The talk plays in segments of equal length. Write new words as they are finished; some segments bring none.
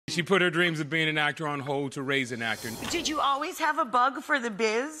She put her dreams of being an actor on hold to raise an actor. Did you always have a bug for the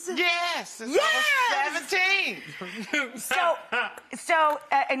biz? Yes, since I was 17.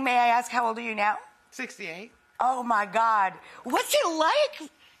 And may I ask, how old are you now? 68. Oh, my God. What's it like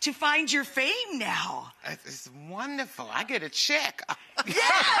to find your fame now? It's wonderful. I get a check. Yes!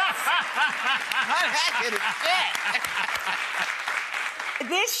 I get a check.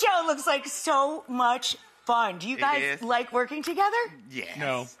 This show looks like so much fun. Do you guys like working together? Yes.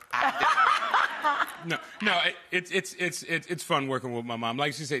 No. No, it's fun working with my mom.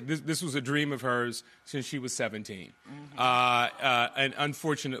 Like she said, this was a dream of hers since she was 17. And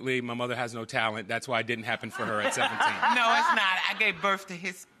unfortunately, my mother has no talent. That's why it didn't happen for her at 17. No, it's not. I gave birth to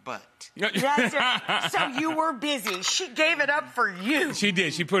his butt. That's it. So you were busy. She gave it up for you. She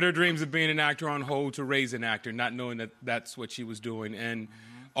did. She put her dreams of being an actor on hold to raise an actor, not knowing that that's what she was doing. And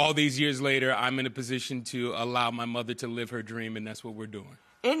all these years later, I'm in a position to allow my mother to live her dream, and that's what we're doing.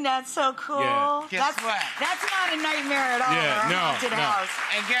 Isn't that so cool? Yeah. Guess what? That's not a nightmare at all. Yeah, no. House.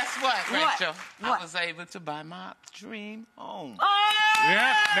 And guess what, Rachel? What? I was able to buy my dream home. Oh!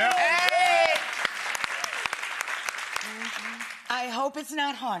 Yeah. Hey! I hope it's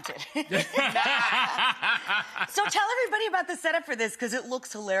not haunted. So tell everybody about the setup for this, because it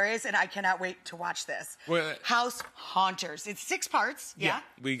looks hilarious, and I cannot wait to watch this. Well, House Haunters. It's 6 parts, yeah?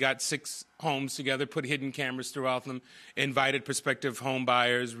 We got 6 homes together, put hidden cameras throughout them, invited prospective home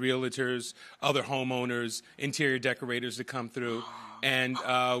buyers, realtors, other homeowners, interior decorators to come through, and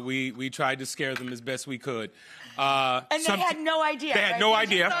we tried to scare them as best we could. And they had no idea. They had no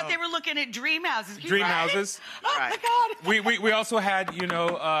idea. They thought they were looking at dream houses. Dream houses. Oh, my God. We also had,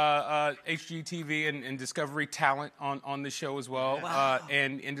 HGTV and Discovery talent on the show as well. Wow.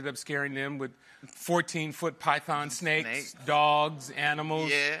 And ended up scaring them with 14-foot python snakes, dogs, animals.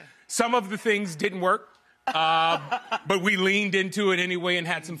 Yeah. Some of the things didn't work. But we leaned into it anyway and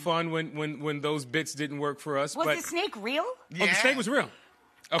had some fun when those bits didn't work for us. Was the snake real? Oh, the snake was real.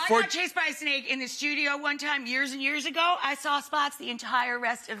 I got chased by a snake in the studio one time years and years ago. I saw spots the entire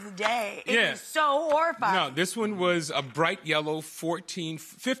rest of the day. It was so horrifying. No, this one was a bright yellow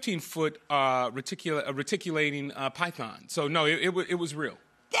 15-foot reticulating python. So, no, it was real.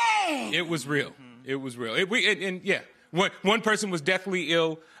 Dang! It was real. It was real. One person was deathly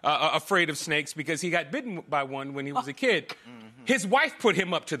ill, afraid of snakes because he got bitten by one when he was a kid. His wife put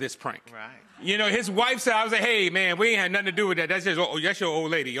him up to this prank. Right. His wife said, I was like, hey, man, we ain't had nothing to do with that. That's your old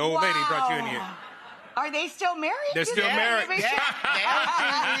lady. Your old lady brought you in here. Are they still married? They're still married.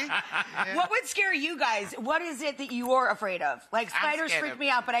 What would scare you guys? What is it that you're afraid of? Like, spiders freak me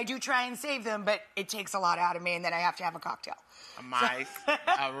out, but I do try and save them, but it takes a lot out of me, and then I have to have a cocktail. A mice,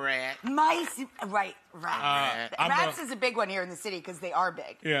 a rat. Mice, right. Rats is a big one here in the city because they are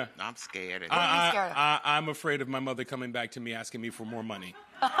big. Yeah. I'm scared of What are you scared of? I'm afraid of my mother coming back to me asking me for more money.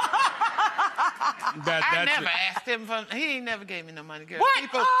 I never asked him for. He ain't never gave me no money, girl. What?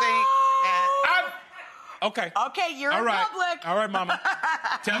 People think that. Okay. Okay, you're in public. All right, Mama.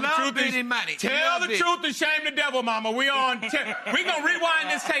 Tell the truth. Tell the truth and shame the devil, Mama. We gonna rewind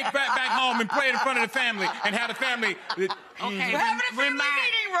this tape back home and play it in front of the family and have the family. Okay, we're having a family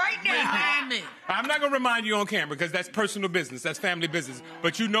meeting right now. Remind me. I'm not gonna remind you on camera because that's personal business. That's family business.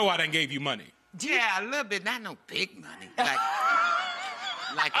 But you know I done gave you money. Yeah, a little bit. Not no big money.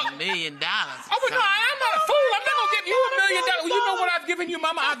 Like $1 million. Oh, but no, I'm not a fool. I'm not going to give you $1 million. You know what I've given you,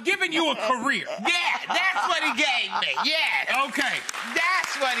 Mama? I've given you a career. Yeah, that's what he gave me. Yes. Okay.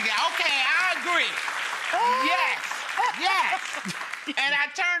 That's what he gave. Okay, I agree. Yes. And I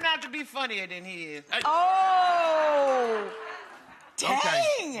turned out to be funnier than he is. Oh. Dang.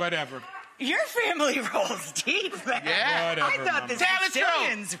 Okay, whatever. Your family rolls deep, man. Yeah. Whatever, I thought the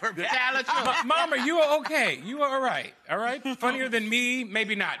Sicilians were bad. Tell the truth. Mama, you are okay. You are all right. All right? Funnier than me,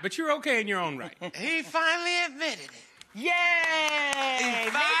 maybe not. But you're okay in your own right. He finally admitted it. Yay!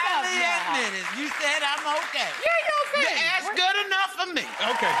 He finally admitted it. You said I'm okay. Yeah, you're okay. That's good enough for me.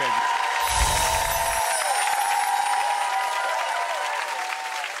 Okay, baby.